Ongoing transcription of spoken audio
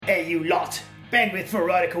Hey, you lot! Bandwidth for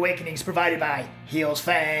Erotic Awakenings provided by Heels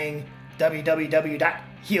Fang,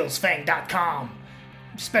 www.heelsfang.com.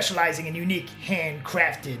 Specializing in unique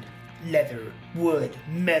handcrafted leather, wood,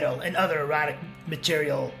 metal, and other erotic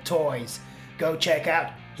material toys. Go check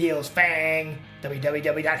out Heels Fang,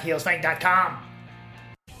 www.heelsfang.com.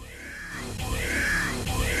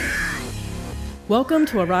 Welcome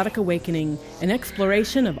to Erotic Awakening, an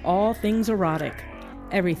exploration of all things erotic.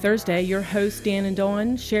 Every Thursday, your hosts Dan and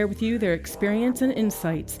Dawn share with you their experience and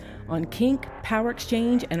insights on kink, power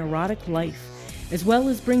exchange, and erotic life, as well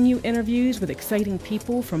as bring you interviews with exciting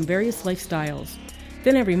people from various lifestyles.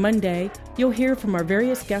 Then every Monday, you'll hear from our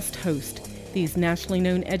various guest hosts. These nationally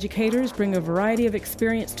known educators bring a variety of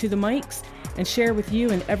experience to the mics and share with you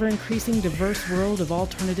an ever-increasing diverse world of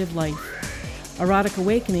alternative life. Erotic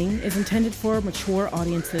Awakening is intended for mature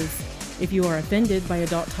audiences. If you are offended by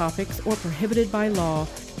adult topics or prohibited by law,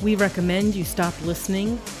 we recommend you stop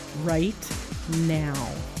listening right now.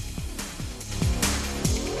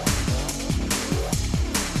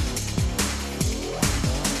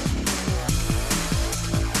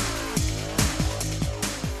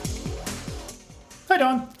 Hi,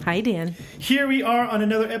 Dawn. Hi, Dan. Here we are on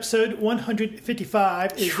another episode.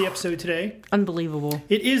 155 is the episode today. Unbelievable.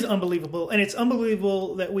 It is unbelievable, and it's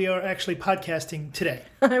unbelievable that we are actually podcasting today.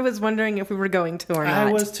 I was wondering if we were going to or not.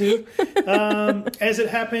 I was too. As it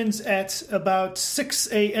happens, at about 6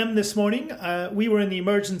 a.m. this morning, we were in the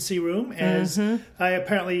emergency room as I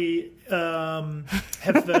apparently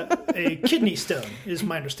have a kidney stone, is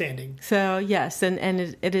my understanding. So yes, and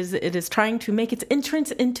it is trying to make its entrance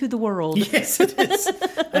into the world. Yes, it is.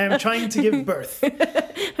 I am trying to give birth.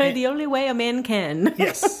 The only way a man can.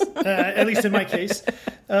 Yes, at least in my case.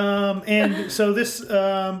 And so this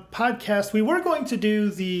podcast, we were going to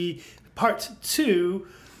do the part 2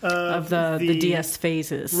 of the DS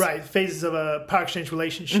phases. Right, phases of a power exchange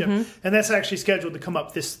relationship. And that's actually scheduled to come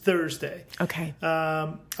up this Thursday. Okay.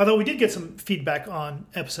 Although we did get some feedback on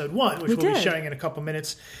episode 1, which we'll be sharing in a couple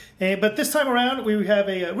minutes. But this time around, we have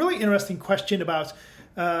a really interesting question about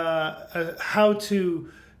how to,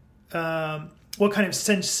 what kind of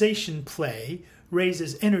sensation play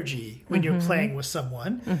raises energy when you're playing with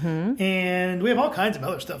someone. And we have all kinds of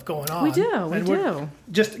other stuff going on. We do. We're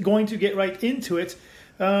just going to get right into it.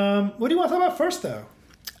 What do you want to talk about first, though?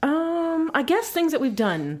 I guess things that we've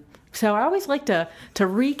done. So I always like to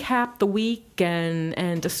recap the week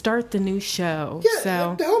and to start the new show. Yeah,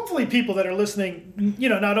 so hopefully people that are listening,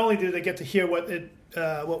 not only do they get to hear what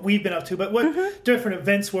we've been up to, but what different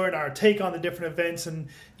events were and our take on the different events, and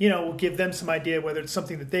we'll give them some idea whether it's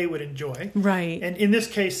something that they would enjoy. Right. And in this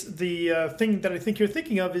case, the thing that I think you're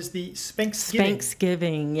thinking of is the Spanksgiving.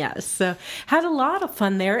 Spanksgiving, yes. So had a lot of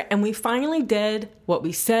fun there, and we finally did what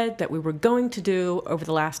we said that we were going to do over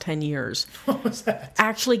the last 10 years. What was that?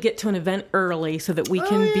 Actually get to an event early so that we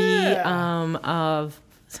can be God,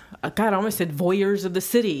 I almost said voyeurs of the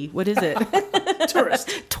city. What is it?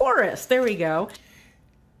 Tourists. There we go.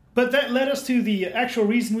 But that led us to the actual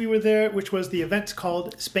reason we were there, which was the event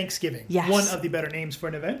called Spanksgiving. Yes. One of the better names for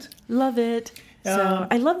an event. Love it. So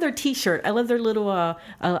I love their T-shirt. I love their little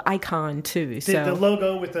icon, too. The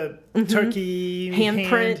logo with the turkey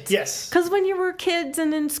handprint. Yes. Because when you were kids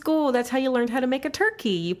and in school, that's how you learned how to make a turkey.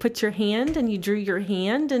 You put your hand and you drew your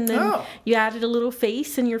hand, and then you added a little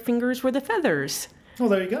face, and your fingers were the feathers. Well,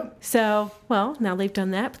 there you go. So, now they've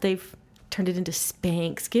done that, but they've turned it into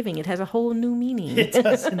Spanksgiving. It has a whole new meaning. It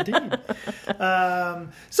does indeed.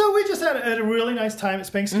 So we just had a really nice time at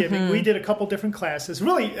Spanksgiving. We did a couple different classes.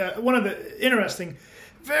 Really, one of the interesting,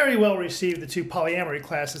 very well received, the 2 polyamory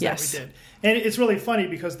classes that we did. And it's really funny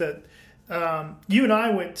because you and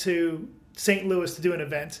I went to St. Louis to do an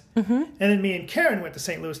event, and then me and Karen went to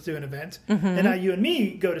St. Louis to do an event, and now you and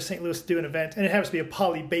me go to St. Louis to do an event, and it happens to be a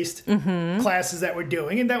poly-based classes that we're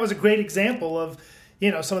doing, and that was a great example of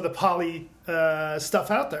some of the poly stuff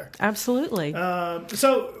out there. Absolutely.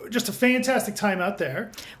 So just a fantastic time out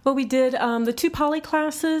there. Well, we did the 2 poly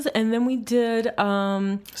classes, and then we did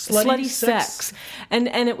slutty sex. And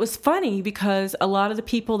it was funny because a lot of the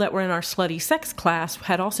people that were in our slutty sex class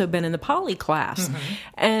had also been in the poly class.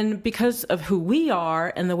 And because of who we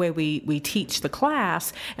are and the way we teach the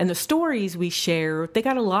class and the stories we share, they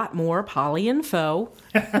got a lot more poly info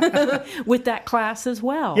with that class as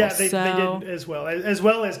well. Yeah, they did as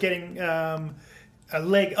well as getting a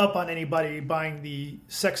leg up on anybody buying the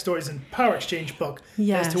Sex Stories and Power Exchange book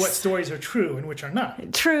as to what stories are true and which are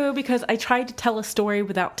not. True, because I tried to tell a story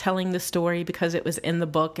without telling the story because it was in the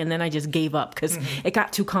book, and then I just gave up because it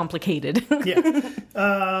got too complicated. So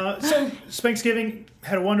Spanksgiving,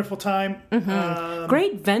 had a wonderful time.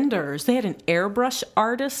 Great vendors. They had an airbrush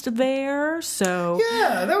artist there, so...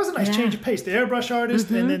 Yeah, that was a nice change of pace. The airbrush artist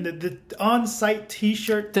and then the on-site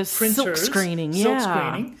T-shirt the printers. Silk screening, So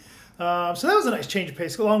that was a nice change of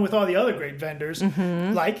pace, along with all the other great vendors,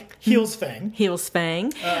 like Heels Fang.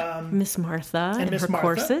 Miss Martha and her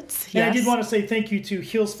corsets. And I did want to say thank you to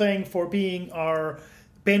Heels Fang for being our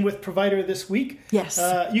bandwidth provider this week. Yes.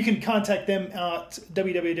 You can contact them at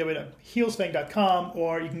www.heelsfang.com,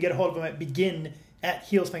 or you can get a hold of them at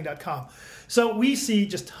begin@heelsfang.com. So we see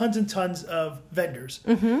just tons and tons of vendors.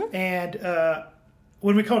 And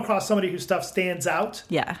when we come across somebody whose stuff stands out,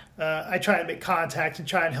 I try to make contact and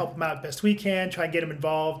try and help them out best we can, try and get them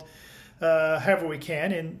involved however we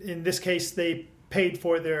can. And in this case, they paid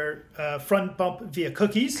for their front bump via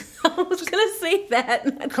cookies. I was going to say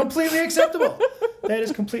that. Completely acceptable. That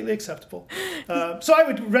is completely acceptable. So I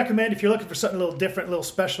would recommend, if you're looking for something a little different, a little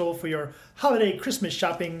special for your holiday Christmas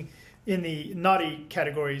shopping in the naughty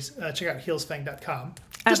categories, check out heelsfang.com.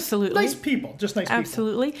 Absolutely. Nice people. Just nice people.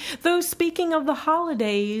 Absolutely. Though, speaking of the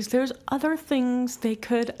holidays, there's other things they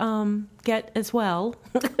could get as well.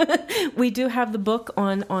 We do have the book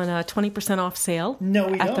on a 20% off sale. No,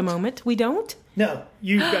 we don't. At the moment. We don't? No.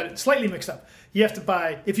 You got it slightly mixed up. You have to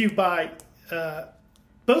buy, if you buy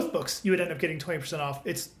both books, you would end up getting 20% off.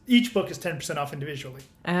 Each book is 10% off individually.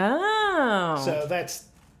 Oh. So that's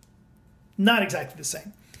not exactly the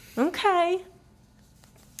same. Okay.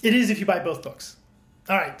 It is if you buy both books.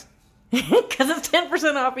 All right. Because it's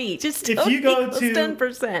 10% off each. If you go to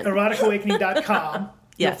 10%. eroticawakening.com,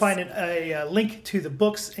 yes. You'll find a link to the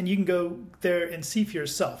books, and you can go there and see for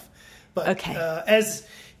yourself. But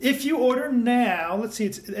if you order now, let's see,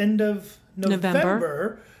 it's the end of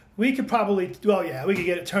November. We could probably, we could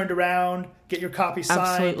get it turned around, get your copy signed,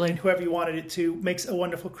 Absolutely. And whoever you wanted it to makes a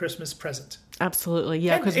wonderful Christmas present. Absolutely,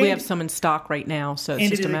 yeah, because we have some in stock right now, so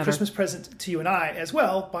it's just a matter. And it is a Christmas present to you and I as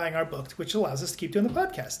well, buying our book, which allows us to keep doing the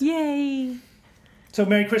podcast. Yay! So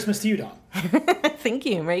Merry Christmas to you, Dawn. Thank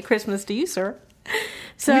you. Merry Christmas to you, sir.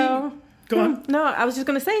 So, go on. No, I was just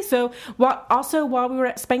going to say, so while we were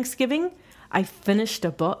at Spanksgiving, I finished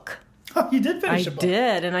a book. Oh, you did finish a book. I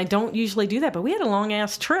did, and I don't usually do that, but we had a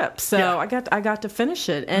long-ass trip, so I got to finish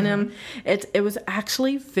it, and it was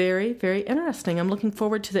actually very, very interesting. I'm looking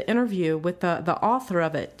forward to the interview with the author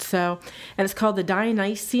of it. So, and it's called The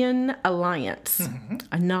Dionysian Alliance,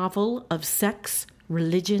 a novel of sex,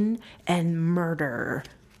 religion, and murder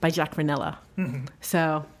by Jack Ranella.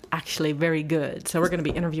 So, actually very good. So we're going to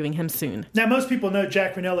be interviewing him soon. Now, most people know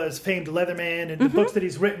Jack Ranella as famed Leatherman, and the books that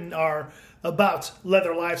he's written are about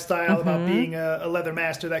leather lifestyle, about being a leather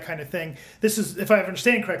master, that kind of thing. This is, if I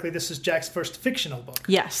understand correctly, this is Jack's first fictional book.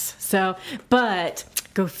 Yes. So, but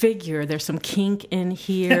go figure. There's some kink in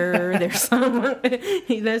here. There's some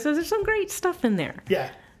great stuff in there. Yeah.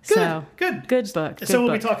 Good book. So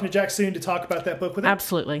we'll be talking to Jack soon to talk about that book with him.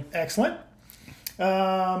 Absolutely. Excellent.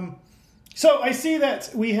 So I see that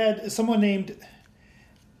we had someone named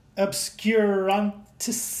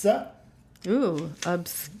Obscurantissa. Ooh,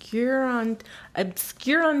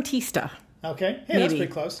 Obscurantista. Okay. Hey, that's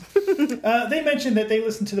pretty close. They mentioned that they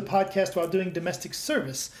listened to the podcast while doing domestic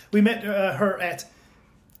service. We met her at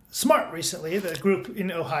SMART recently, the group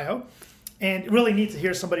in Ohio. And really neat to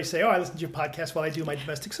hear somebody say, I listen to your podcast while I do my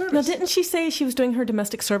domestic service. Now, didn't she say she was doing her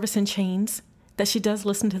domestic service in chains? That she does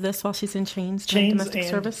listen to this while she's in chains doing domestic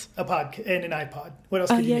service? And an iPod. What else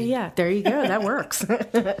could you need? Yeah. There you go. That works.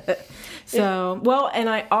 And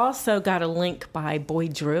I also got a link by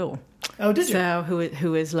Boyd Drew. Oh, did you? So,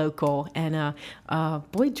 who is local. And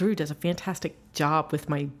Boyd Drew does a fantastic job with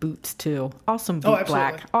my boots, too. Awesome boot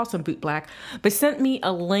black. Awesome boot black. But sent me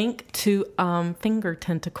a link to finger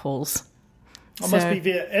tentacles. Must be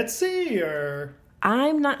via Etsy or...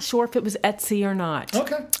 I'm not sure if it was Etsy or not.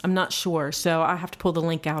 Okay. I'm not sure, so I have to pull the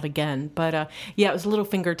link out again. But it was little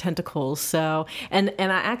finger tentacles. So, and I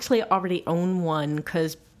actually already own one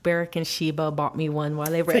because Barrick and Sheba bought me one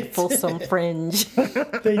while they were at Folsom Fringe.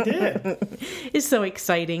 They did. It's so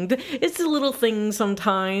exciting. It's a little thing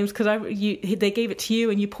sometimes because they gave it to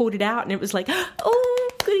you and you pulled it out and it was like, oh,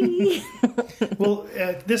 goody. Well,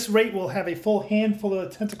 at this rate, we'll have a full handful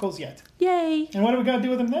of tentacles yet. Yay. And what are we going to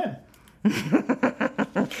do with them then?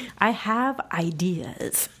 I have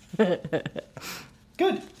ideas.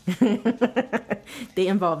 Good. They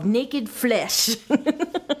involve naked flesh.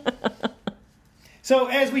 So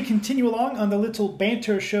as we continue along on the little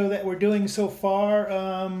banter show that we're doing so far,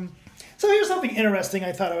 so here's something interesting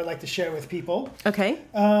I thought I would like to share with people. Okay.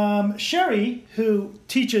 Sherry, who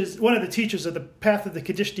teaches, one of the teachers of the Path of the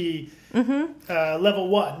Kadishti level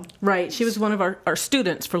 1. Right. She was one of our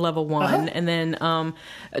students for level 1, and then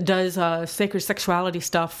does sacred sexuality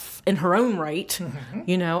stuff in her own right,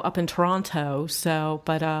 up in Toronto. So,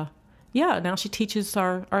 but now she teaches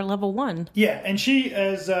our level 1. Yeah, and she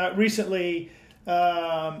has recently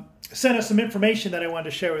sent us some information that I wanted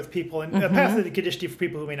to share with people. And Path of the Kadishti, for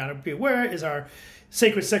people who may not be aware, is our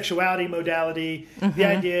sacred sexuality modality. The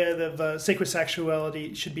idea of sacred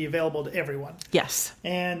sexuality should be available to everyone. Yes.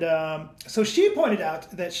 And so she pointed out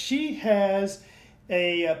that she has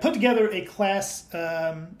put together a class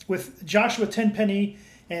with Joshua Tenpenny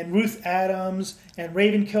and Ruth Adams and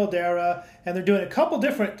Raven Kildara, and they're doing a couple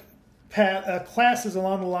different classes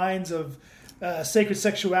along the lines of sacred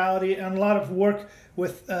sexuality and a lot of work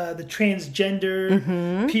with the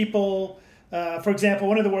transgender people. For example,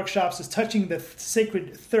 one of the workshops is touching the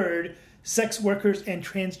sacred third, sex workers and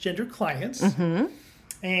transgender clients.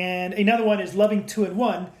 And another one is loving 2 in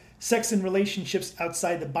 1, sex and relationships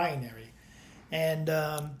outside the binary. And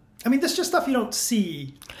that's just stuff you don't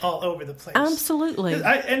see all over the place. Absolutely.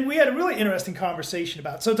 And we had a really interesting conversation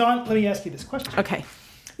about it. So, Dawn, let me ask you this question. Okay.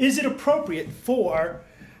 Is it appropriate for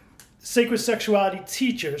sacred sexuality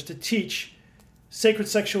teachers to teach sacred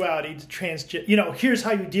sexuality to transgender? Here's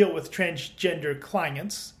how you deal with transgender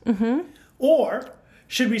clients. Or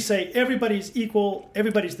should we say everybody's equal,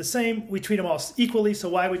 everybody's the same, we treat them all equally, so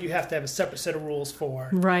why would you have to have a separate set of rules for?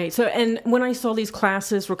 Right. So, and when I saw these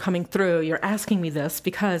classes were coming through, you're asking me this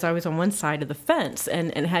because I was on one side of the fence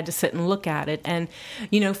and had to sit and look at it. And,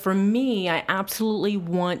 for me, I absolutely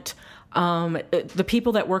want the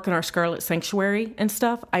people that work in our Scarlet Sanctuary and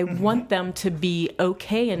stuff, I want them to be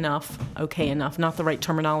okay enough, not the right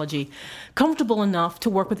terminology, comfortable enough to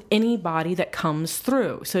work with anybody that comes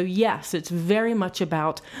through. So yes, it's very much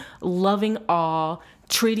about loving all,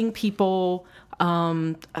 treating people,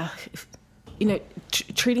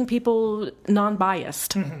 treating people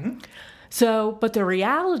non-biased. So, but the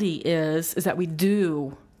reality is that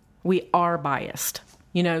we are biased.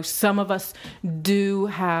 Some of us do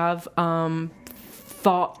have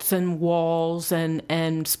thoughts and walls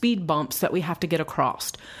and speed bumps that we have to get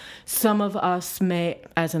across. Some of us may,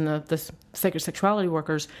 as in the sacred sexuality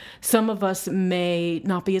workers, some of us may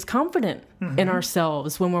not be as confident in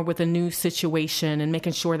ourselves when we're with a new situation and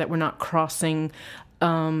making sure that we're not crossing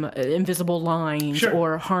invisible lines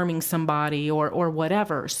or harming somebody or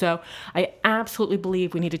whatever. So I absolutely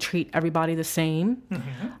believe we need to treat everybody the same.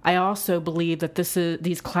 I also believe that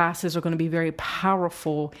these classes are going to be very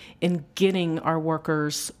powerful in getting our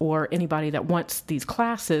workers or anybody that wants these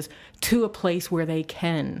classes to a place where they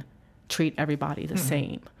can treat everybody the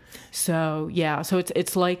same. So so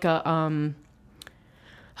it's like a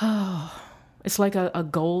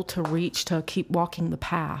goal to reach, to keep walking the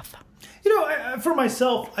path. For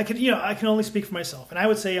myself, I can only speak for myself, and I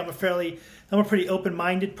would say I'm a pretty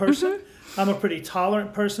open-minded person. I'm a pretty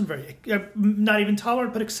tolerant person, not even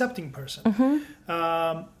tolerant, but accepting person.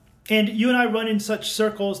 And you and I run in such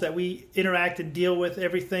circles that we interact and deal with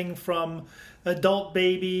everything from adult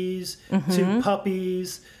babies to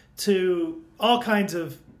puppies to all kinds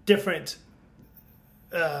of different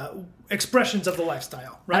expressions of the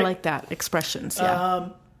lifestyle. Right? I like that, expressions. Yeah.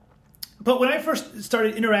 But when I first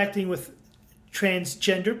started interacting with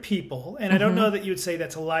transgender people, and I don't know that you would say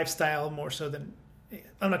that's a lifestyle more so than,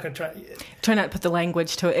 I'm not going to try not to put the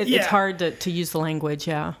language to it. It's hard to use the language,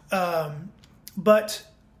 but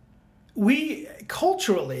we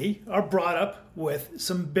culturally are brought up with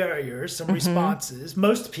some barriers, some responses.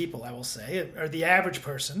 Most people, I will say, or the average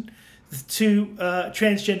person, to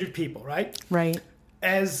transgendered people, right? Right.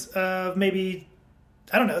 As maybe,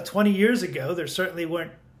 20 years ago, there certainly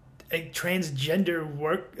weren't transgender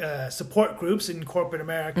work support groups in corporate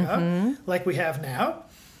America like we have now.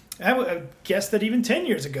 I would guess that even 10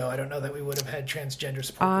 years ago, I don't know that we would have had transgender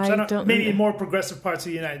support groups. Maybe in more progressive parts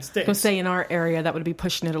of the United States. I was say in our area, that would be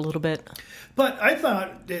pushing it a little bit. But I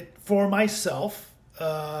thought it, for myself,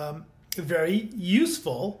 very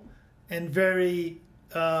useful and very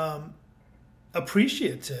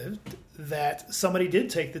appreciative that somebody did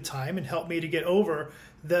take the time and help me to get over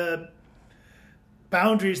the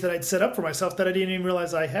boundaries that I'd set up for myself that I didn't even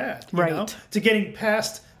realize I had. To getting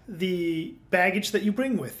past the baggage that you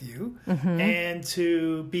bring with you and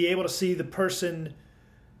to be able to see the person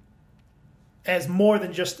as more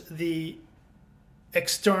than just the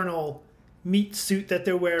external meat suit that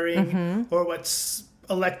they're wearing or what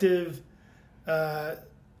elective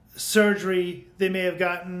surgery they may have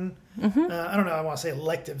gotten. I don't know, I want to say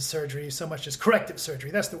elective surgery so much as corrective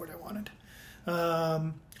surgery. That's the word I wanted.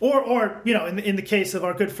 Or in the case of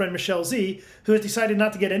our good friend Michelle Z, who has decided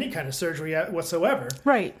not to get any kind of surgery whatsoever.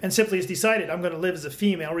 Right. And simply has decided, I'm going to live as a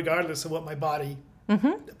female regardless of what my body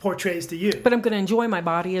portrays to you. But I'm going to enjoy my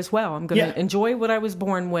body as well. I'm going to enjoy what I was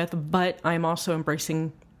born with, but I'm also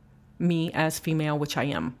embracing me as female, which I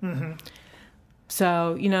am.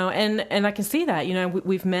 So, and I can see that,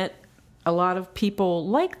 we've met a lot of people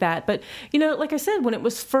like that. But, like I said, when it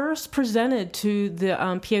was first presented to the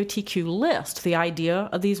POTQ list, the idea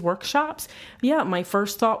of these workshops, my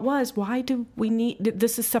first thought was, why do we need,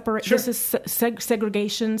 this is separate, this is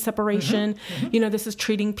segregation, separation, this is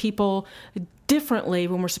treating people differently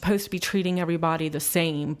when we're supposed to be treating everybody the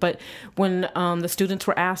same. But when the students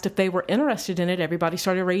were asked if they were interested in it, everybody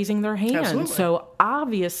started raising their hands. Absolutely. So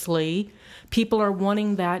obviously people are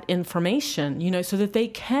wanting that information, so that they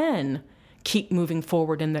can keep moving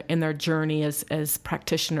forward in their journey as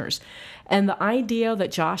practitioners. And the idea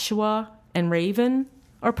that Joshua and Raven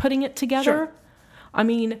are putting it together, I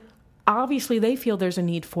mean, obviously they feel there's a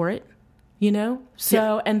need for it,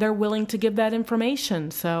 and they're willing to give that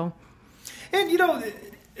information. So, and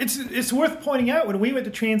it's worth pointing out when we went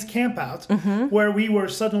to trans campouts, where we were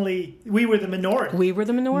the minority. We were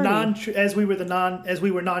the minority. As we were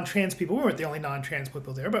non-trans people. We weren't the only non-trans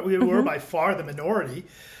people there, but we were by far the minority.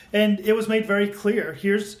 And it was made very clear,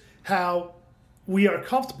 here's how we are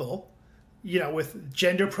comfortable, with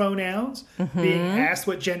gender pronouns, being asked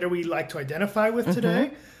what gender we like to identify with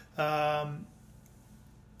today. And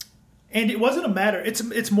it wasn't a matter,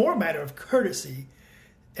 it's more a matter of courtesy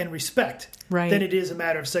and respect than it is a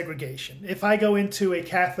matter of segregation. If I go into a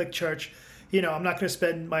Catholic church, I'm not going to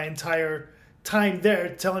spend my entire time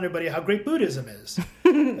there telling everybody how great Buddhism is.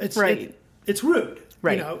 It's rude.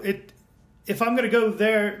 Right. If I'm going to go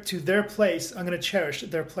there to their place, I'm going to cherish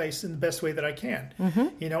their place in the best way that I can.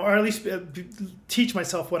 Or at least teach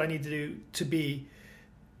myself what I need to do to be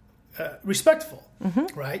respectful.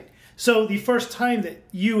 Right. So the first time that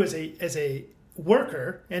you as a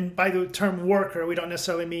worker, and by the term worker, we don't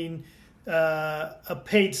necessarily mean a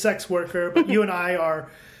paid sex worker, but you and I are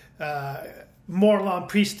Mormon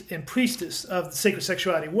priest and priestess of the sacred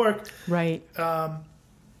sexuality work. Right.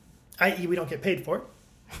 I.e., we don't get paid for it.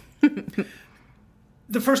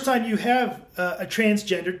 The first time you have a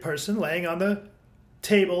transgendered person laying on the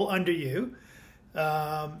table under you,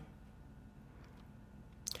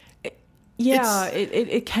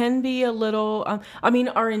 it can be a little.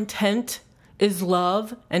 Our intent is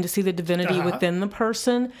love and to see the divinity within the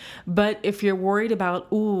person. But if you're worried about,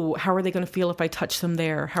 how are they going to feel if I touch them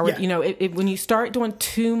there? How are, when you start doing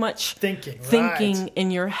too much thinking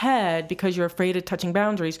in your head because you're afraid of touching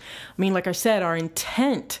boundaries. Like I said, our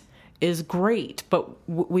intent is great, but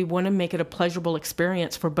we want to make it a pleasurable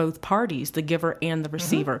experience for both parties, the giver and the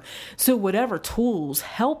receiver. So whatever tools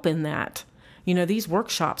help in that, these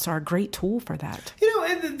workshops are a great tool for that.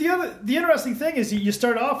 And the interesting thing is you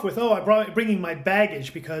start off with, bringing my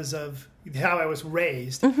baggage because of how I was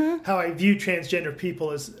raised, how I view transgender people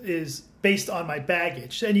is based on my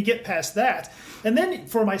baggage. And you get past that. And then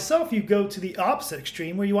for myself, you go to the opposite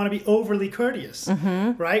extreme where you want to be overly courteous,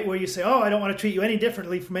 right? Where you say, I don't want to treat you any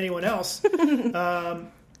differently from anyone else.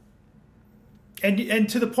 And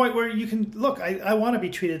to the point where you can, look, I want to be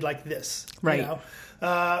treated like this. Right.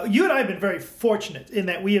 You and I have been very fortunate in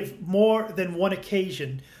that we have more than one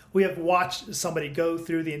occasion we have watched somebody go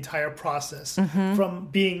through the entire process from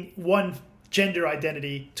being one gender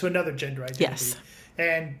identity to another gender identity. Yes.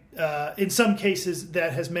 And in some cases,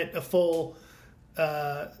 that has meant a full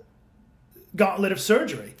gauntlet of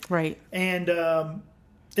surgery. Right. And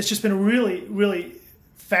it's just been really, really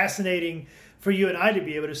fascinating for you and I to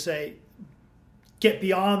be able to say, get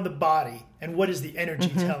beyond the body. And what is the energy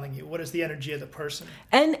telling you? What is the energy of the person?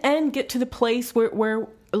 And get to the place where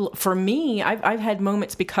for me, I've had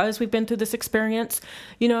moments because we've been through this experience,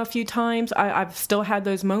 a few times. I've still had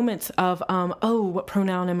those moments of, what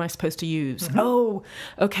pronoun am I supposed to use?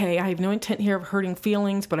 Okay, I have no intent here of hurting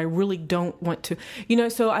feelings, but I really don't want to.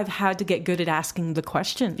 So I've had to get good at asking the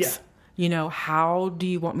questions. Yeah. How do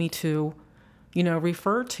you want me to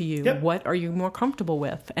refer to you? Yep. What are you more comfortable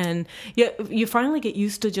with? And you finally get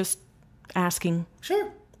used to just asking. Sure.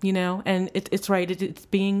 And it's right. It's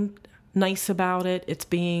being nice about it. It's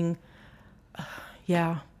being,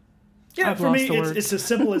 for me, it's as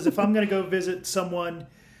simple as if I'm going to go visit someone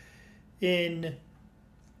in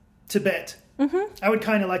Tibet, I would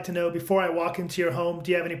kind of like to know before I walk into your home,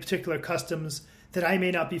 do you have any particular customs that I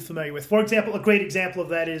may not be familiar with. For example, a great example of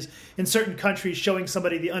that is in certain countries, showing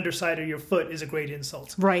somebody the underside of your foot is a great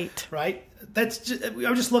insult. Right. Right?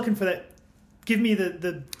 I'm just looking for that. Give me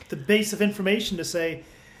the base of information to say,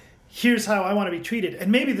 here's how I want to be treated.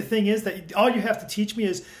 And maybe the thing is that all you have to teach me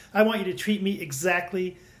is, I want you to treat me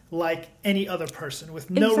exactly like any other person with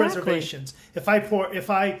no reservations. If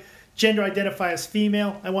I gender identify as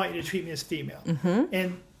female, I want you to treat me as female. Mm-hmm.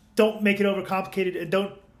 And don't make it overcomplicated, and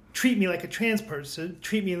don't treat me like a trans person.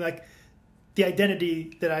 Treat me like the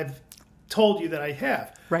identity that I've told you that I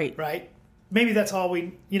have. Right. Right? Maybe that's all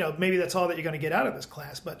maybe that's all that you're going to get out of this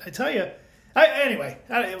class. But I tell you,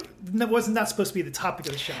 it was not supposed to be the topic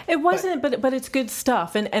of the show. It wasn't, but it's good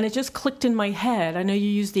stuff. And it just clicked in my head. I know you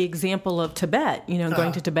used the example of Tibet,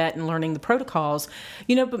 going to Tibet and learning the protocols,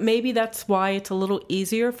 but maybe that's why it's a little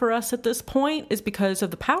easier for us at this point, is because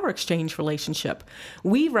of the power exchange relationship.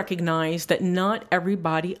 We recognize that not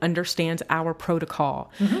everybody understands our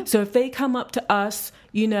protocol. Mm-hmm. So if they come up to us,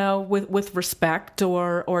 with respect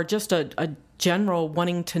or just a general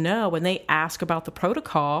wanting to know, and they ask about the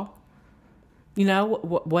protocol,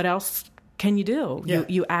 what else can you do? Yeah.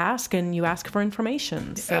 You ask, and you ask for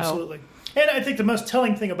information. So. Absolutely. And I think the most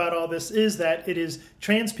telling thing about all this is that it is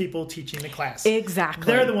trans people teaching the class. Exactly.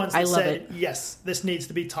 They're the ones that said, yes, this needs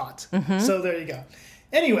to be taught. Mm-hmm. So there you go.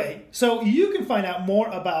 Anyway, so you can find out more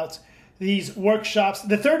about these workshops.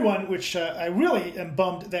 The third one, which I really am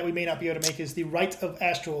bummed that we may not be able to make, is the Rite of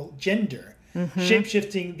Astral Gender,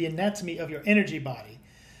 Shapeshifting the Anatomy of Your Energy Body.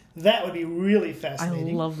 That would be really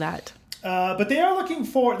fascinating. I love that. But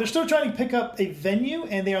they're still trying to pick up a venue,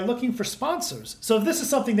 and they are looking for sponsors. So if this is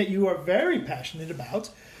something that you are very passionate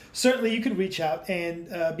about, certainly you could reach out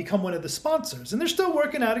and become one of the sponsors. And they're still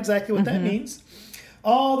working out exactly what that means.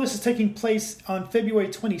 All this is taking place on February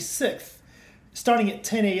 26th, starting at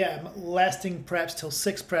 10 a.m., lasting perhaps till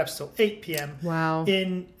 6, perhaps till 8 p.m. Wow.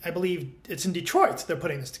 I believe it's in Detroit they're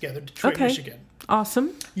putting this together, Detroit, Michigan.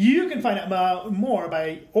 Awesome. You can find out more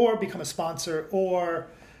or become a sponsor, or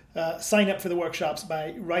sign up for the workshops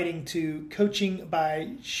by writing to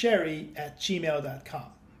coachingbySherry@gmail.com.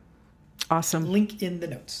 Awesome. Link in the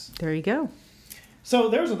notes. There you go. So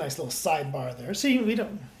there's a nice little sidebar there. See, we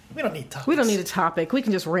don't need topics. We don't need a topic. We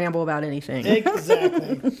can just ramble about anything.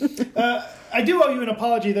 Exactly. I do owe you an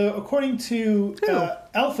apology, though. According to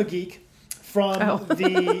Alpha Geek from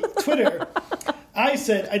the Twitter, I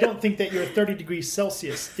said, I don't think that your 30 degrees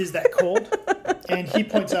Celsius is that cold. And he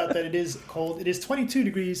points out that it is cold. It is 22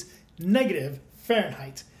 degrees negative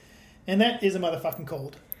Fahrenheit. And that is a motherfucking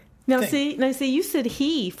cold. Now see, you said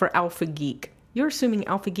he for Alpha Geek. You're assuming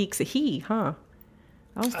Alpha Geek's a he, huh?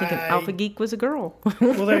 I was thinking Alpha Geek was a girl.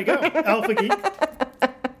 Well, there you go. Alpha Geek.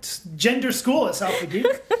 Gender school is Alpha Geek.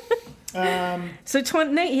 So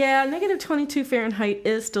negative 22 Fahrenheit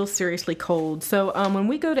is still seriously cold. So when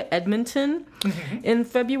we go to Edmonton in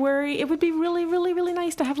February, it would be really, really, really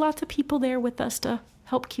nice to have lots of people there with us to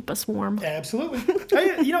help keep us warm. Absolutely.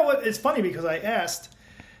 You know what? It's funny because I asked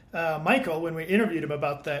Michael when we interviewed him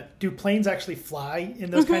about that. Do planes actually fly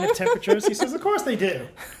in those kind of temperatures? He says, of course they do.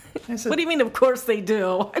 I said, what do you mean, of course they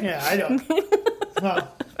do? Yeah, I don't.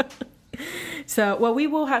 Well... So, we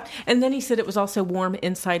will have, and then he said it was also warm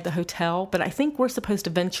inside the hotel, but I think we're supposed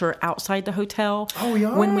to venture outside the hotel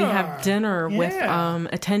when we have dinner with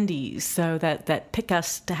attendees, so that pick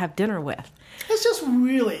us to have dinner with. It's just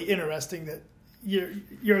really interesting that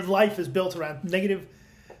your life is built around negative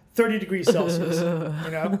 30 degrees Celsius,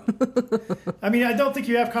 I mean, I don't think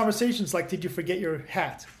you have conversations like, did you forget your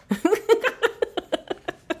hat?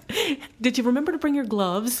 Did you remember to bring your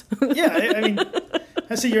gloves? Yeah, I mean...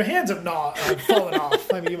 I see your hands have fallen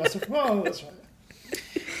off. I mean, you must have... Oh, that's right.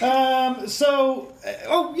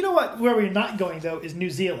 You know what? Where we're not going, though, is New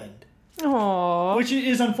Zealand. Aww. Which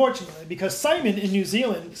is unfortunately, because Simon in New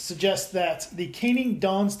Zealand suggests that the Caning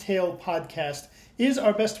Dawn's Tale podcast is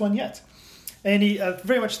our best one yet. And he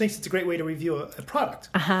very much thinks it's a great way to review a product.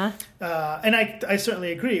 Uh-huh. And I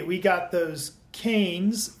certainly agree. We got those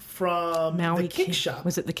canes from Maui the Kink Shop.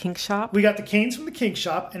 Was it the Kink Shop? We got the canes from the Kink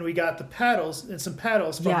Shop, and we got the paddles and some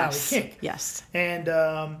paddles from Maui Kink. Yes. And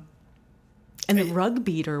the rug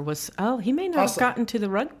beater was... Oh, he may not have gotten to the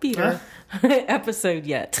rug beater episode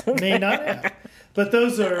yet. May not have. But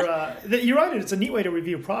those are... you're right. It's a neat way to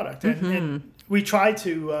review a product. And we try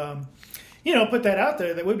to, put that out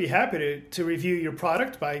there, that we'd be happy to review your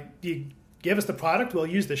product by... You give us the product, we'll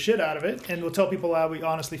use the shit out of it, and we'll tell people how we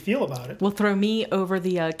honestly feel about it. We'll throw me over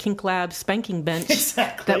the Kink Lab spanking bench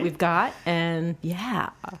that we've got, and I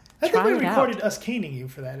think we recorded us caning you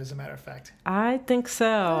for that, as a matter of fact. I think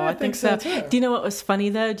so. I think so. Too. Do you know what was funny,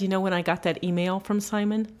 though? Do you know when I got that email from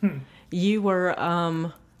Simon? You were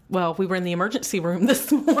well, we were in the emergency room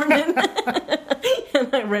this morning,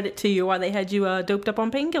 and I read it to you while they had you doped up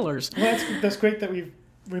on painkillers. Well, that's great that we've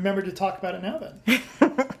remembered to talk about it now then.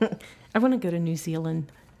 I want to go to New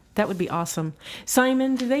Zealand. That would be awesome.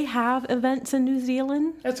 Simon, do they have events in New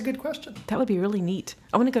Zealand? That's a good question. That would be really neat.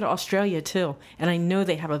 I want to go to Australia, too, and I know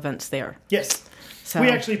they have events there. Yes. So. We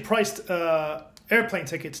actually priced airplane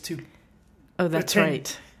tickets to that's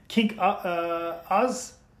right. Kink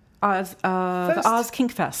Oz? The Oz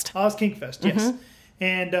Kink Fest. Oz Kink Fest, yes.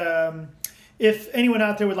 And if anyone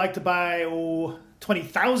out there would like to buy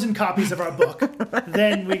 20,000 copies of our book,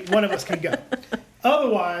 then one of us can go.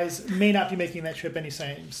 Otherwise, may not be making that trip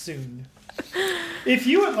anytime soon. If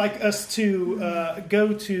you would like us to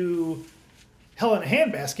go to Hell in a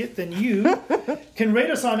Handbasket, then you can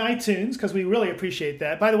rate us on iTunes, because we really appreciate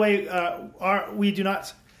that. By the way,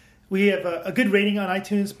 we have a good rating on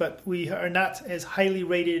iTunes, but we are not as highly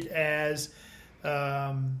rated as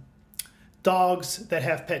Dogs That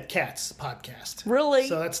Have Pet Cats podcast. Really?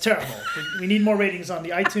 So that's terrible. We need more ratings on the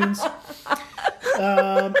iTunes.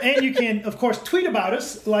 And you can, of course, tweet about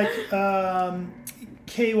us, like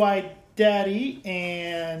KY Daddy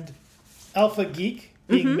and Alpha Geek,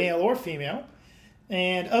 being male or female,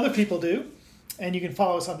 and other people do. And you can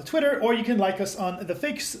follow us on the Twitter, or you can like us on the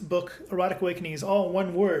Facebook. Erotic Awakening is all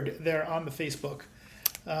one word there on the Facebook.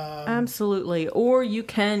 Absolutely. Or you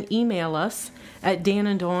can email us at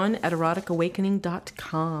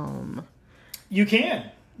dananddawn@eroticawakening.com. You can.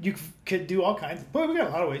 You could do all kinds. But we got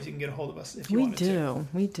a lot of ways you can get a hold of us if you wanted to.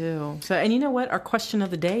 We do. So, and you know what? Our question of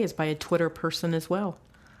the day is by a Twitter person as well.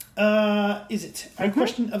 Is it? Our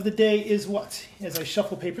question of the day is what? As I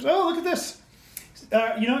shuffle papers. Oh, look at this.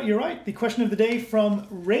 You're right. The question of the day from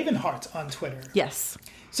Ravenheart on Twitter. Yes.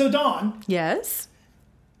 So, Dawn. Yes?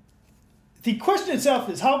 The question itself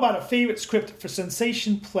is, how about a favorite script for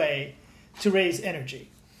sensation play to raise energy?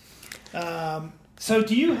 So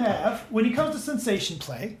do you have, when it comes to sensation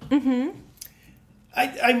play,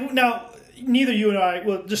 now, neither you and I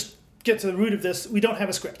will just get to the root of this. We don't have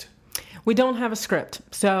a script. We don't have a script.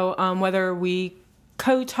 So whether we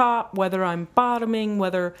co-top, whether I'm bottoming,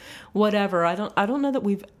 whatever, I don't know that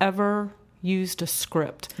we've ever used a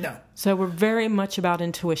script. No. So we're very much about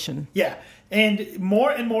intuition. Yeah. And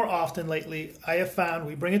more often lately, I have found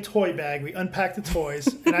we bring a toy bag, we unpack the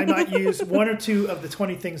toys, and I might use one or two of the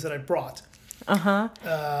 20 things that I brought.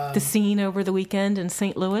 The scene over the weekend in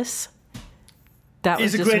St. Louis. That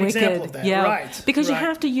was just great wicked. Example of that. Yeah. Right. Because you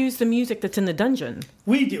have to use the music that's in the dungeon.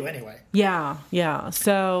 We do anyway. Yeah.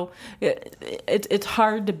 So it's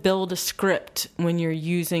hard to build a script when you're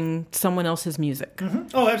using someone else's music. Mm-hmm.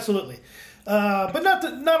 Oh, absolutely. But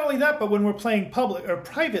not only that, but when we're playing public or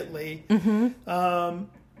privately,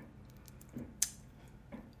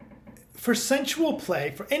 for sensual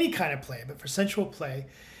play, for any kind of play, but for sensual play,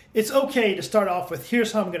 it's okay to start off with,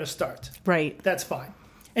 here's how I'm going to start. Right. That's fine.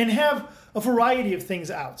 And have a variety of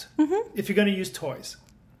things out if you're going to use toys.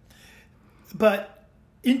 But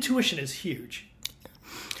intuition is huge.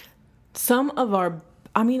 Some of our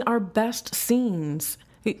best scenes,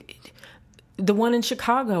 the one in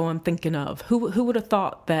Chicago I'm thinking of, who would have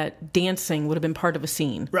thought that dancing would have been part of a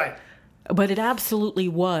scene? Right. But it absolutely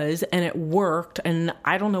was, and it worked, and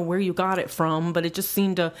I don't know where you got it from, but it just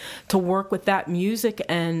seemed to work with that music,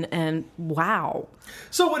 and wow.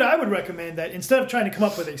 So what I would recommend, that instead of trying to come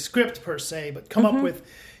up with a script per se, but come up with,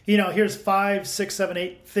 here's 5, 6, 7,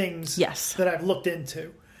 8 things that I've looked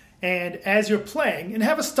into. And as you're playing, and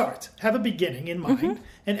have a start, have a beginning in mind,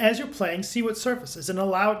 and as you're playing, see what surfaces, and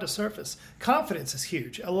allow it to surface. Confidence is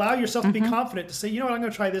huge. Allow yourself to be confident to say, you know what, I'm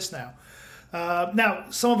going to try this now. Now,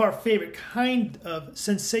 some of our favorite kind of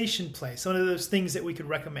sensation play, some of those things that we could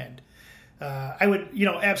recommend. I would,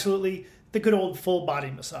 absolutely, the good old full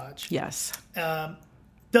body massage. Yes.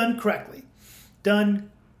 Done correctly.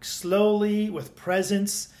 Done slowly, with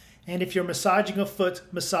presence. And if you're massaging a foot,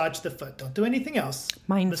 massage the foot. Don't do anything else.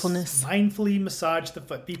 Mindfulness. Mindfully massage the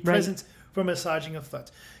foot. Be present for massaging a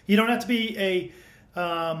foot. You don't have to be a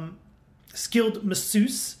skilled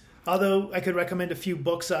masseuse. Although I could recommend a few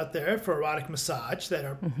books out there for erotic massage that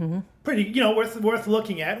are pretty, worth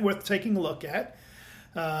looking at, worth taking a look at.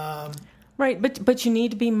 Right, but you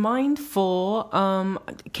need to be mindful.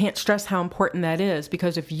 Can't stress how important that is,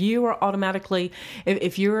 because if you are automatically,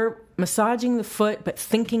 if you're massaging the foot but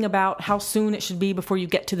thinking about how soon it should be before you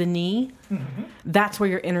get to the knee, that's where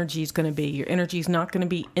your energy is going to be. Your energy is not going to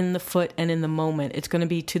be in the foot and in the moment. It's going to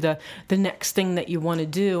be to the next thing that you want to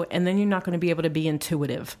do, and then you're not going to be able to be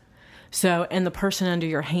intuitive. So, and the person under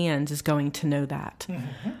your hands is going to know that.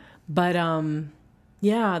 But,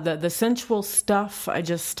 the sensual stuff, I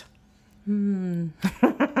just,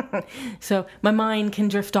 So my mind can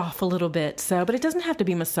drift off a little bit. So, but it doesn't have to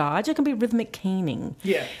be massage. It can be rhythmic caning.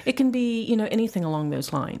 Yeah. It can be, anything along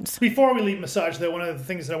those lines. Before we leave massage, though, one of the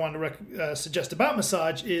things that I wanted to suggest about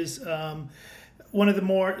massage is one of the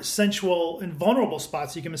more sensual and vulnerable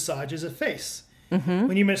spots you can massage is a face. Mm-hmm.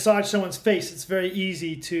 When you massage someone's face, it's very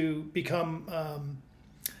easy to become...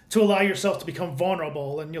 to allow yourself to become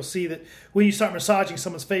vulnerable. And you'll see that when you start massaging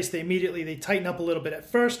someone's face, they tighten up a little bit at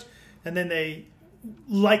first, and then they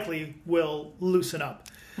likely will loosen up.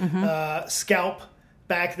 Mm-hmm. Scalp,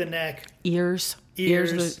 back of the neck. Ears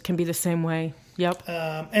can be the same way. Yep.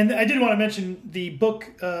 And I did want to mention the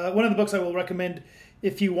book. One of the books I will recommend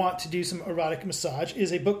if you want to do some erotic massage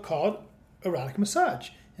is a book called Erotic Massage.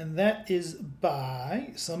 And that is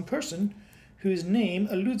by some person whose name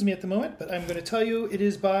eludes me at the moment, but I'm going to tell you it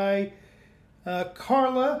is by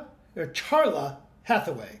Charla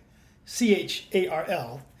Hathaway,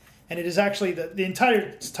 Charl. And it is actually the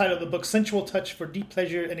entire title of the book, Sensual Touch for Deep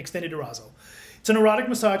Pleasure and Extended Arousal. It's an erotic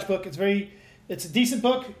massage book. It's a decent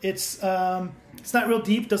book. It's not real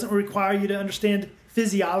deep, doesn't require you to understand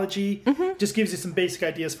physiology, just gives you some basic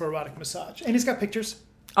ideas for erotic massage. And it's got pictures.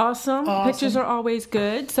 Awesome. Pictures are always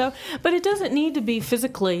good. So, but it doesn't need to be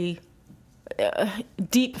physically...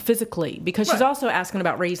 deep physically, because she's also asking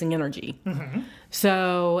about raising energy. Mm-hmm.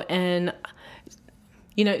 So, and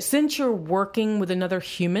since you're working with another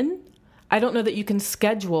human, I don't know that you can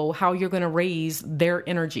schedule how you're going to raise their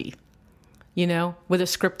energy, with a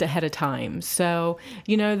script ahead of time. So,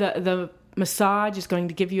 the massage is going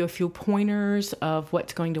to give you a few pointers of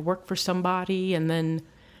what's going to work for somebody, and then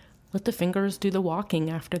let the fingers do the walking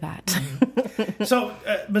after that. Mm-hmm. So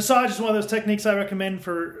massage is one of those techniques I recommend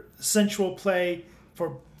for sensual play,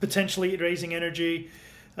 for potentially raising energy.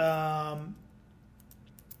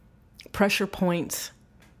 Pressure points.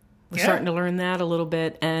 We're starting to learn that a little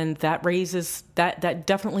bit, and that raises, that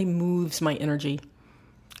definitely moves my energy.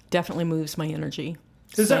 Definitely moves my energy.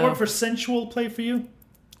 Does that work for sensual play for you?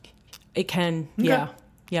 It can, okay.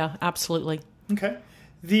 Yeah, absolutely. Okay.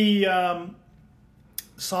 The...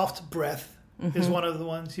 soft breath is one of the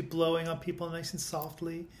ones. You blowing on people nice and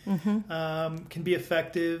softly can be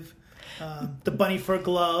effective. The bunny fur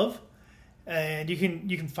glove, and you can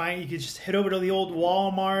just head over to the old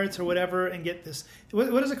Walmarts or whatever and get this.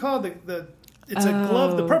 What is it called? It's a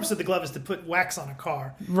glove. The purpose of the glove is to put wax on a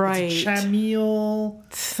car. Right. It's a chamille.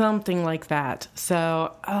 Something like that.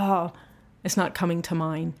 So, it's not coming to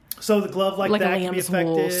mind. So the glove like that a lamb's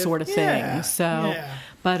wool sort of thing. So. Yeah.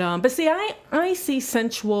 But see, I see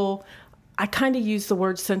sensual, I kind of use the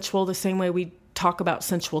word sensual the same way we talk about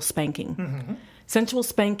sensual spanking. Mm-hmm. Sensual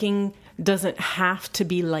spanking doesn't have to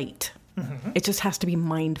be light. Mm-hmm. It just has to be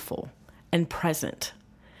mindful and present.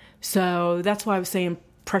 So that's why I was saying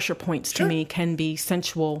pressure points to me can be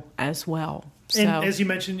sensual as well. So, and as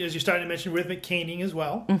you started to mention rhythmic caning as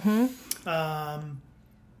well. Mm-hmm.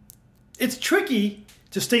 It's tricky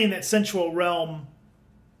to stay in that sensual realm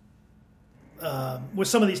with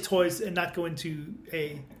some of these toys and not go into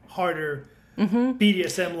a harder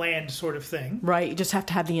BDSM land sort of thing. Right. You just have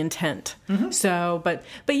to have the intent. Mm-hmm. So, but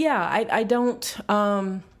yeah, I don't,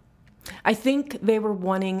 I think they were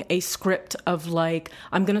wanting a script of like,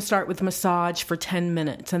 I'm going to start with massage for 10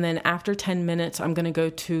 minutes. And then after 10 minutes, I'm going to go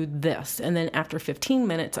to this. And then after 15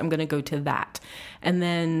 minutes, I'm going to go to that. And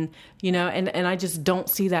then, and I just don't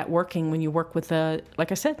see that working when you work with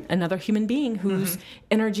like I said, another human being whose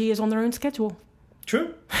energy is on their own schedule.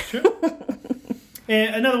 True.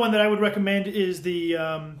 And another one that I would recommend is the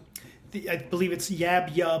I believe it's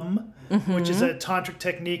Yab Yum, which is a tantric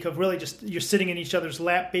technique of really just you're sitting in each other's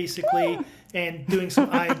lap basically and doing some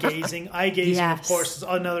eye gazing. Eye gazing, yes. Of course, is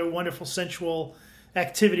another wonderful sensual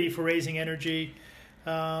activity for raising energy.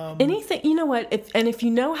 Anything, you know what? If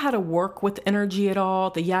you know how to work with energy at all,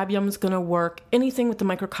 the Yab Yum's going to work. Anything with the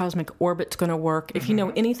microcosmic orbit's going to work. If you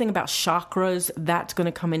know anything about chakras, that's going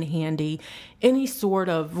to come in handy. Any sort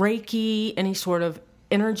of Reiki, any sort of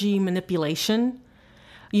energy manipulation.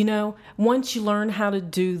 Once you learn how to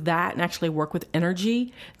do that and actually work with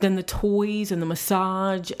energy, then the toys and the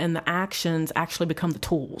massage and the actions actually become the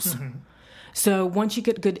tools. Mm-hmm. So once you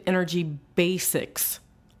get good energy basics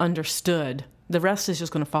understood, the rest is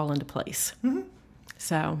just going to fall into place. Mm-hmm.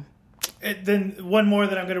 So. And then one more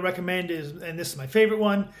that I'm going to recommend is, and this is my favorite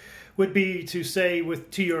one, would be to say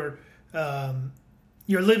to your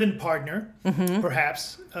live-in partner,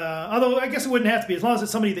 perhaps. Although I guess it wouldn't have to be, as long as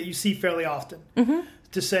it's somebody that you see fairly often. Mm-hmm.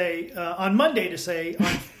 To say, on Monday, to say,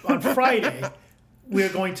 on Friday,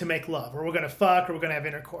 we're going to make love, or we're going to fuck, or we're going to have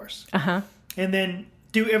intercourse. Uh-huh. And then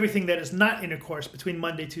do everything that is not intercourse between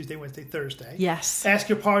Monday, Tuesday, Wednesday, Thursday. Yes. Ask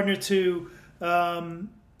your partner to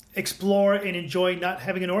explore and enjoy not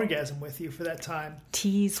having an orgasm with you for that time.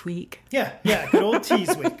 Tease week. Yeah, good old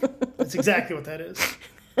tease week. That's exactly what that is.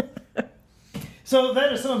 So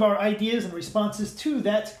that is some of our ideas and responses to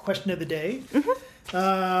that question of the day.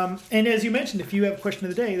 And as you mentioned, if you have a question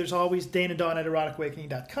of the day, there's always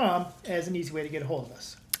DaneandDawn@eroticawakening.com as an easy way to get a hold of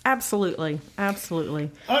us. Absolutely.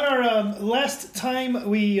 On our last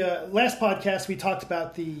podcast, we talked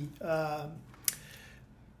about the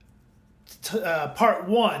part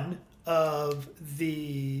one of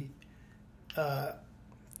the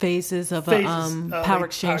phases of a power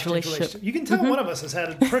exchange relationship. You can tell one of us has had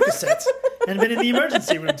a Percocet and been in the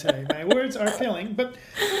emergency room today. My words are failing, but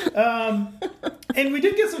and we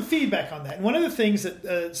did get some feedback on that. And one of the things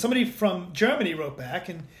that somebody from Germany wrote back,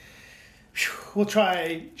 and we'll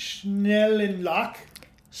try Schnellock.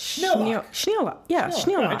 Yeah, Schnellock.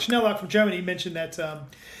 Schnellock from Germany mentioned that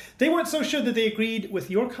they weren't so sure that they agreed with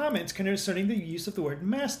your comments concerning the use of the word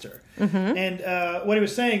master. And what he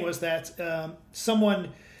was saying was that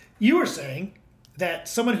you were saying that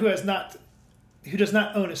someone who does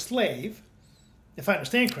not own a slave, if I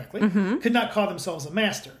understand correctly, could not call themselves a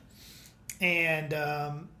master. And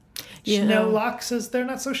Schnellock says they're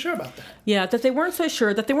not so sure about that. Yeah, that they weren't so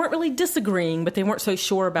sure, that they weren't really disagreeing, but they weren't so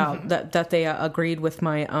sure about that they agreed with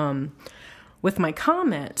my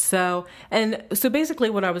comment. So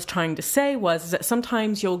basically what I was trying to say was that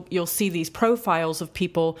sometimes you'll see these profiles of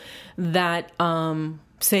people that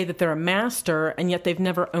say that they're a master and yet they've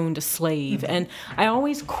never owned a slave. And I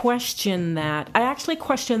always question that. I actually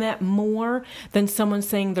question that more than someone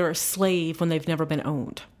saying they're a slave when they've never been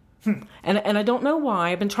owned. And I don't know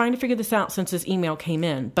why. I've been trying to figure this out since this email came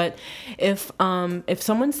in. But if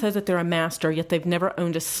someone says that they're a master yet they've never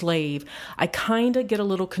owned a slave, I kind of get a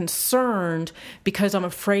little concerned because I'm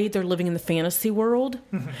afraid they're living in the fantasy world.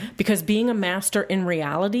 Because being a master in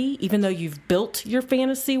reality, even though you've built your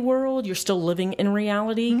fantasy world, you're still living in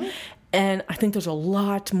reality. And I think there's a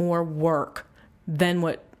lot more work than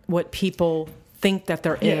what people think that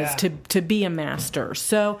there is to be a master.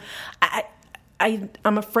 So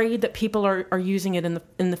I'm afraid that people are using it in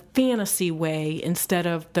the fantasy way instead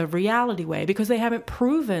of the reality way because they haven't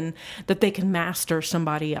proven that they can master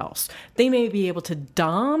somebody else. They may be able to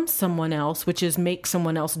dom someone else, which is make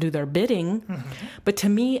someone else do their bidding. But to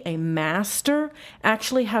me, a master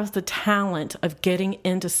actually has the talent of getting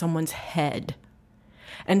into someone's head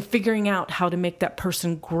and figuring out how to make that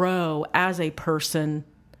person grow as a person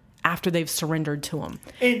after they've surrendered to them.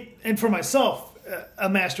 And for myself, a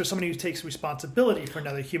master is somebody who takes responsibility for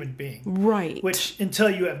another human being. Right. Which, until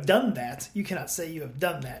you have done that, you cannot say you have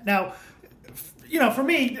done that. Now, for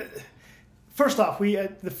me, first off,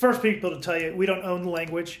 the first people to tell you, we don't own the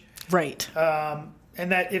language. Right.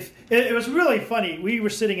 And that if it was really funny, we were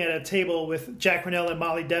sitting at a table with Jack Rinella and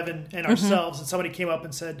Molly Devin and ourselves, and somebody came up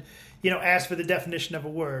and said, asked for the definition of a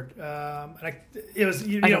word. What is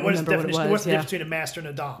the definition? What's the difference between a master and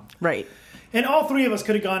a dom? Right. And all three of us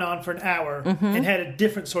could have gone on for an hour and had a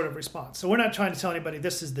different sort of response. So we're not trying to tell anybody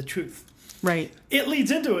this is the truth. Right. It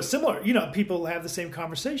leads into a similar, people have the same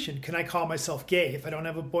conversation. Can I call myself gay if I don't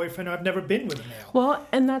have a boyfriend or I've never been with a male? Well,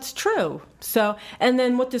 and that's true. So, and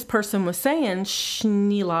then what this person was saying,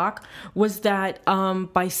 Schnellock, was that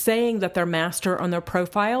by saying that they're master on their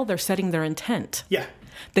profile, they're setting their intent. Yeah.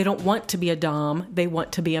 They don't want to be a dom. They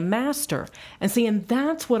want to be a master. And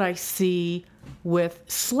that's what I see with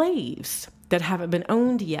slaves that haven't been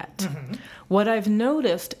owned yet. What I've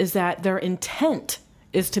noticed is that their intent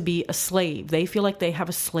is to be a slave. They feel like they have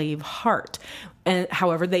a slave heart, and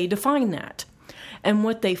however they define that. And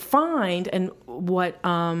what they find, and what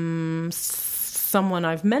someone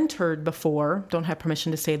I've mentored before, don't have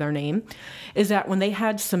permission to say their name, is that when they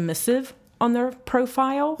had submissive on their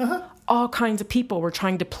profile, all kinds of people were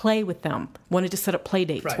trying to play with them, wanted to set up play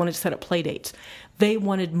dates, They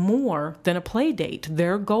wanted more than a play date.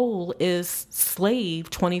 Their goal is slave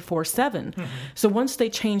 24/7. So once they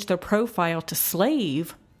changed their profile to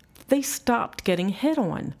slave, they stopped getting hit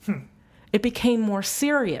on. It became more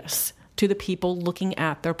serious to the people looking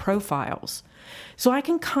at their profiles. So I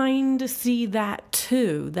can kind of see that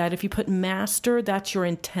too, that if you put master, that's your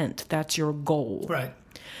intent, that's your goal. Right.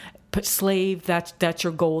 Put slave, that's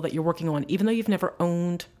your goal that you're working on, even though you've never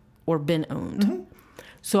owned or been owned.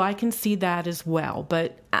 So I can see that as well.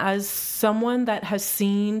 But as someone that has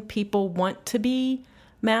seen people want to be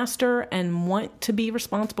master and want to be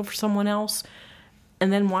responsible for someone else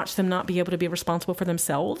and then watch them not be able to be responsible for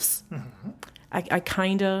themselves, I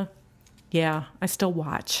kind of, I still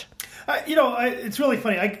watch. It's really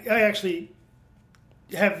funny. I actually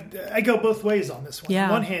I go both ways on this one. Yeah.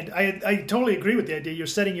 On one hand, I totally agree with the idea. You're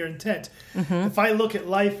setting your intent. If I look at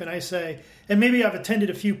life and I say, and maybe I've attended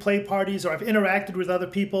a few play parties or I've interacted with other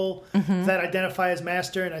people that identify as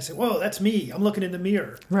master, and I say, whoa, that's me. I'm looking in the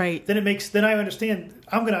mirror. Right. Then I understand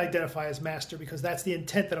I'm going to identify as master because that's the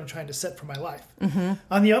intent that I'm trying to set for my life.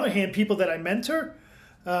 On the other hand, people that I mentor,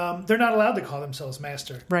 they're not allowed to call themselves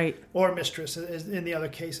master. Right. Or mistress in the other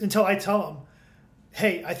case until I tell them,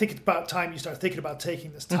 hey, I think it's about time you start thinking about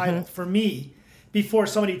taking this title. For me, before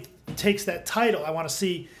somebody takes that title, I want to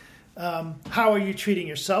see how are you treating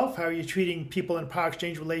yourself? How are you treating people in a power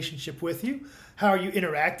exchange relationship with you? How are you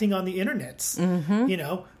interacting on the internets? You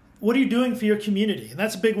know, what are you doing for your community? And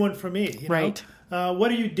that's a big one for me. You know? Right.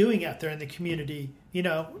 What are you doing out there in the community, you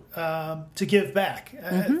know, to give back?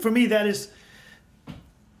 For me, that is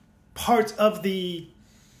part of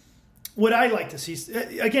what I like to see.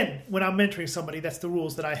 Again, when I'm mentoring somebody, that's the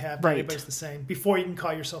rules that I have. Right. Everybody's the same. Before you can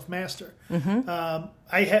call yourself master.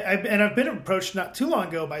 I've been approached not too long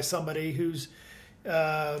ago by somebody who's,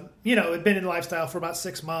 you know, had been in lifestyle for about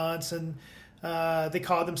 6 months, and they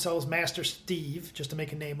called themselves Master Steve, just to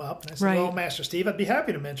make a name up. And I said, Right. well, Master Steve, I'd be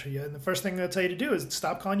happy to mentor you. And the first thing I'll tell you to do is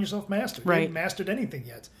stop calling yourself master. You haven't mastered anything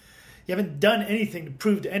yet. You haven't done anything to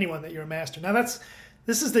prove to anyone that you're a master. Now,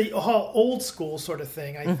 this is the whole old school sort of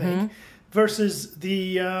thing, I think, versus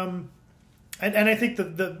the, and I think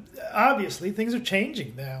the obviously things are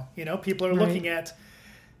changing now. You know, people are looking at,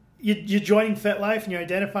 you're joining FetLife and you're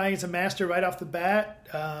identifying as a master right off the bat.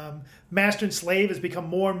 Master and slave has become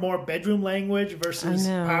more and more bedroom language versus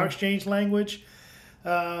power exchange language.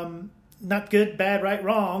 Not good, bad, right,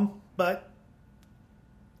 wrong, but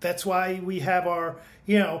that's why we have our,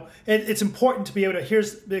 you know, it's important to be able to,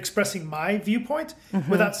 here's expressing my viewpoint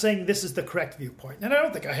without saying this is the correct viewpoint. And I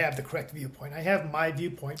don't think I have the correct viewpoint. I have my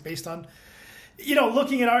viewpoint based on, you know,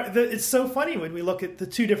 looking at it's so funny when we look at the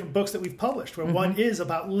 2 different books that we've published, where one is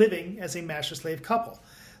about living as a master-slave couple,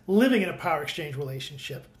 living in a power exchange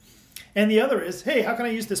relationship. And the other is, hey, how can I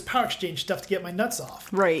use this power exchange stuff to get my nuts off?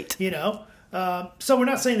 Right. You know? So we're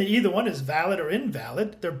not saying that either one is valid or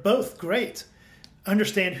invalid. They're both great.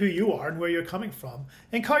 Understand who you are and where you're coming from,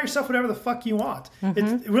 and call yourself whatever the fuck you want.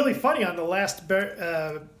 It's really funny. On the last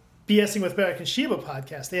BSing with Barak and Sheba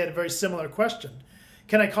podcast, they had a very similar question.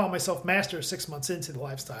 Can I call myself master 6 months into the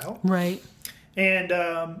lifestyle? Right. And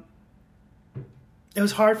it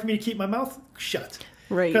was hard for me to keep my mouth shut.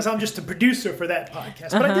 Right. Because I'm just a producer for that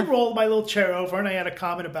podcast. But I did roll my little chair over and I had a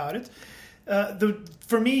comment about it.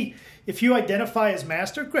 For me, if you identify as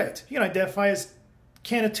master, great. You can identify as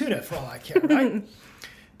can of tuna for all I care, right?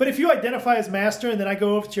 But if you identify as master and then I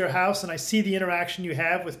go over to your house and I see the interaction you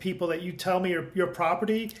have with people that you tell me are your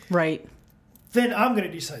property, right, then I'm going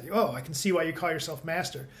to decide, oh, I can see why you call yourself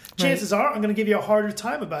master. Chances are I'm going to give you a harder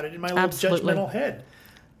time about it in my little judgmental head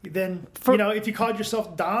than, you know, if you called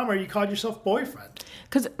yourself Dom or you called yourself boyfriend.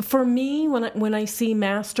 Because for me, when I see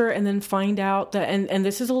master and then find out that, and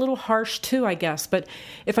this is a little harsh too, I guess, but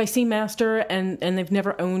if I see master and they've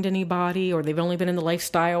never owned anybody, or they've only been in the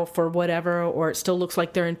lifestyle for whatever, or it still looks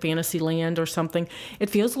like they're in fantasy land or something, it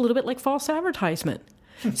feels a little bit like false advertisement.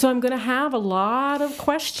 So I'm going to have a lot of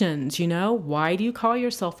questions, you know, why do you call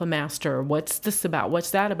yourself a master? What's this about?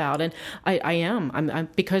 What's that about? And I'm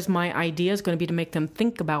because my idea is going to be to make them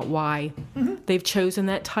think about why they've chosen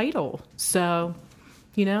that title. So,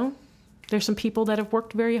 you know, there's some people that have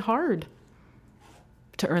worked very hard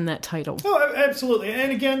to earn that title. Oh, absolutely.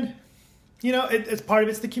 And again, you know, it's part of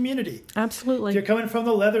it's the community. Absolutely. If you're coming from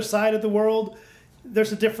the leather side of the world,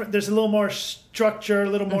 there's a little more structure, a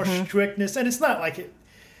little more strictness, and it's not like it.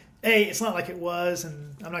 It's not like it was,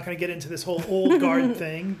 and I'm not going to get into this whole old guard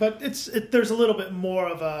thing, but there's a little bit more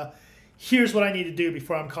of a, here's what I need to do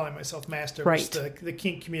before I'm calling myself master. Right. The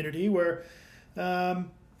kink community, where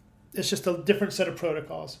it's just a different set of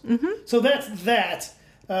protocols. So that's that.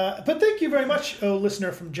 But thank you very much,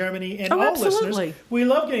 listener from Germany, and all absolutely. listeners. We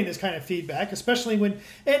love getting this kind of feedback, especially when,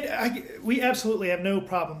 we absolutely have no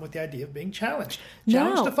problem with the idea of being challenged.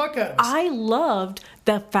 Challenge the fuck out of us. I loved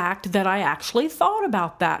the fact that I actually thought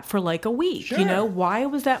about that for like a week. Sure. You know, why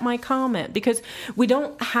was that my comment? Because we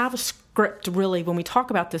don't have a script really when we talk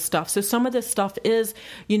about this stuff. So some of this stuff is,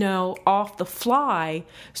 you know, off the fly.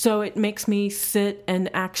 So it makes me sit and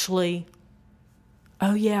actually,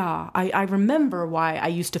 oh yeah, I remember why I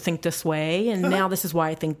used to think this way, and now this is why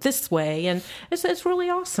I think this way, and it's really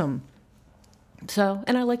awesome. So,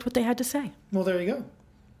 and I liked what they had to say. Well, there you go.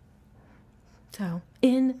 So,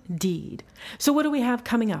 indeed. So what do we have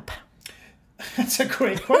coming up? That's a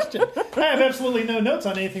great question. I have absolutely no notes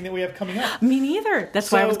on anything that we have coming up. Me neither.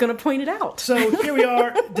 That's why I was going to point it out. So here we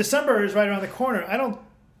are. December is right around the corner.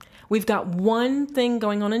 We've got one thing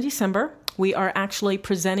going on in December. We are actually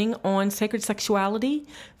presenting on Sacred Sexuality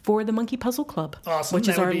for the Monkey Puzzle Club, awesome. Which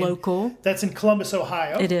is our local. That's in Columbus,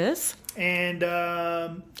 Ohio. It is. And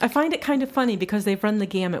I find it kind of funny because they've run the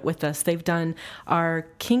gamut with us. They've done our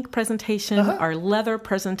kink presentation, our leather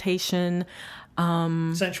presentation,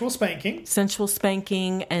 sensual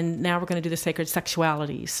spanking, and now we're going to do the Sacred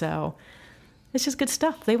Sexuality. So it's just good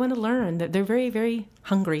stuff. They want to learn. They're very, very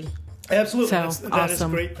hungry. Absolutely. So, that awesome. is a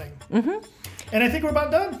great thing. Mm-hmm. And I think we're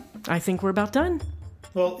about done. I think we're about done.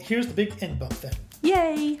 Well, here's the big end bump then.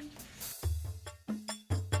 Yay!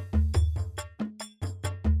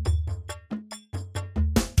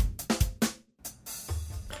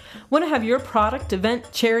 Want to have your product,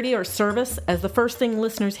 event, charity, or service as the first thing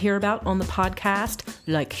listeners hear about on the podcast,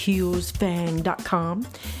 like HughesFang.com?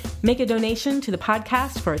 Make a donation to the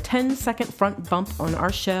podcast for a 10-second front bump on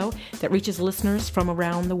our show that reaches listeners from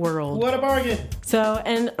around the world. What a bargain. So,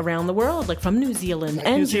 and around the world, like from New Zealand, like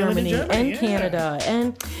and New Zealand Germany, and Canada.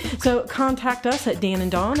 And so contact us at Dan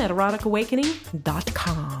and Dawn at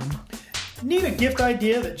eroticawakening.com. Need a gift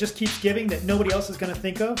idea that just keeps giving that nobody else is going to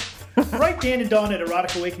think of? Write Dan and Dawn at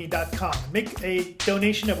eroticawakening.com. Make a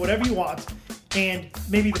donation of whatever you want, and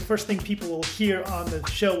maybe the first thing people will hear on the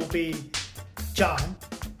show will be, John,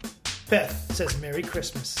 Beth says Merry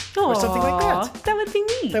Christmas. Aww, or something like that. That would be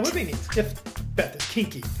neat. That would be neat. If Beth is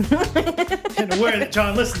kinky and aware that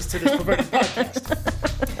John listens to this perverted podcast.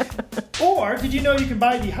 Or, did you know you can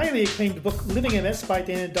buy the highly acclaimed book Living MS by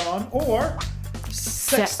Dan and Dawn, or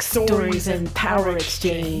Sex Stories and Power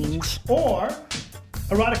Exchange. Or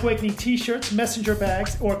Erotic Awakening t-shirts, messenger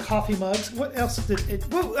bags, or coffee mugs. What else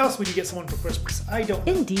would you get someone for Christmas? I don't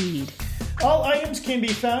know. Indeed. All items can be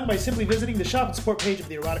found by simply visiting the shop and support page of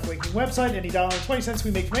the Erotic Awakening website. Any $1.20 we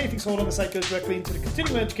make from anything sold on the site goes directly into the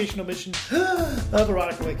continuing educational mission of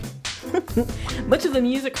Erotic Awakening. Much of the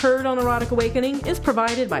music heard on Erotic Awakening is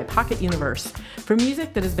provided by Pocket Universe, for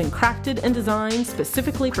music that has been crafted and designed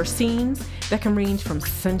specifically for scenes that can range from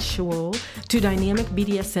sensual to dynamic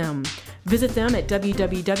BDSM. Visit them at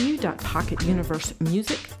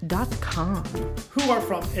www.pocketuniversemusic.com. Who are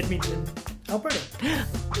from Edmonton, Alberta.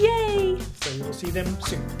 Yay! So you will see them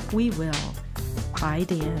soon. We will. Bye,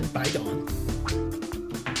 Dan. Bye, Dawn.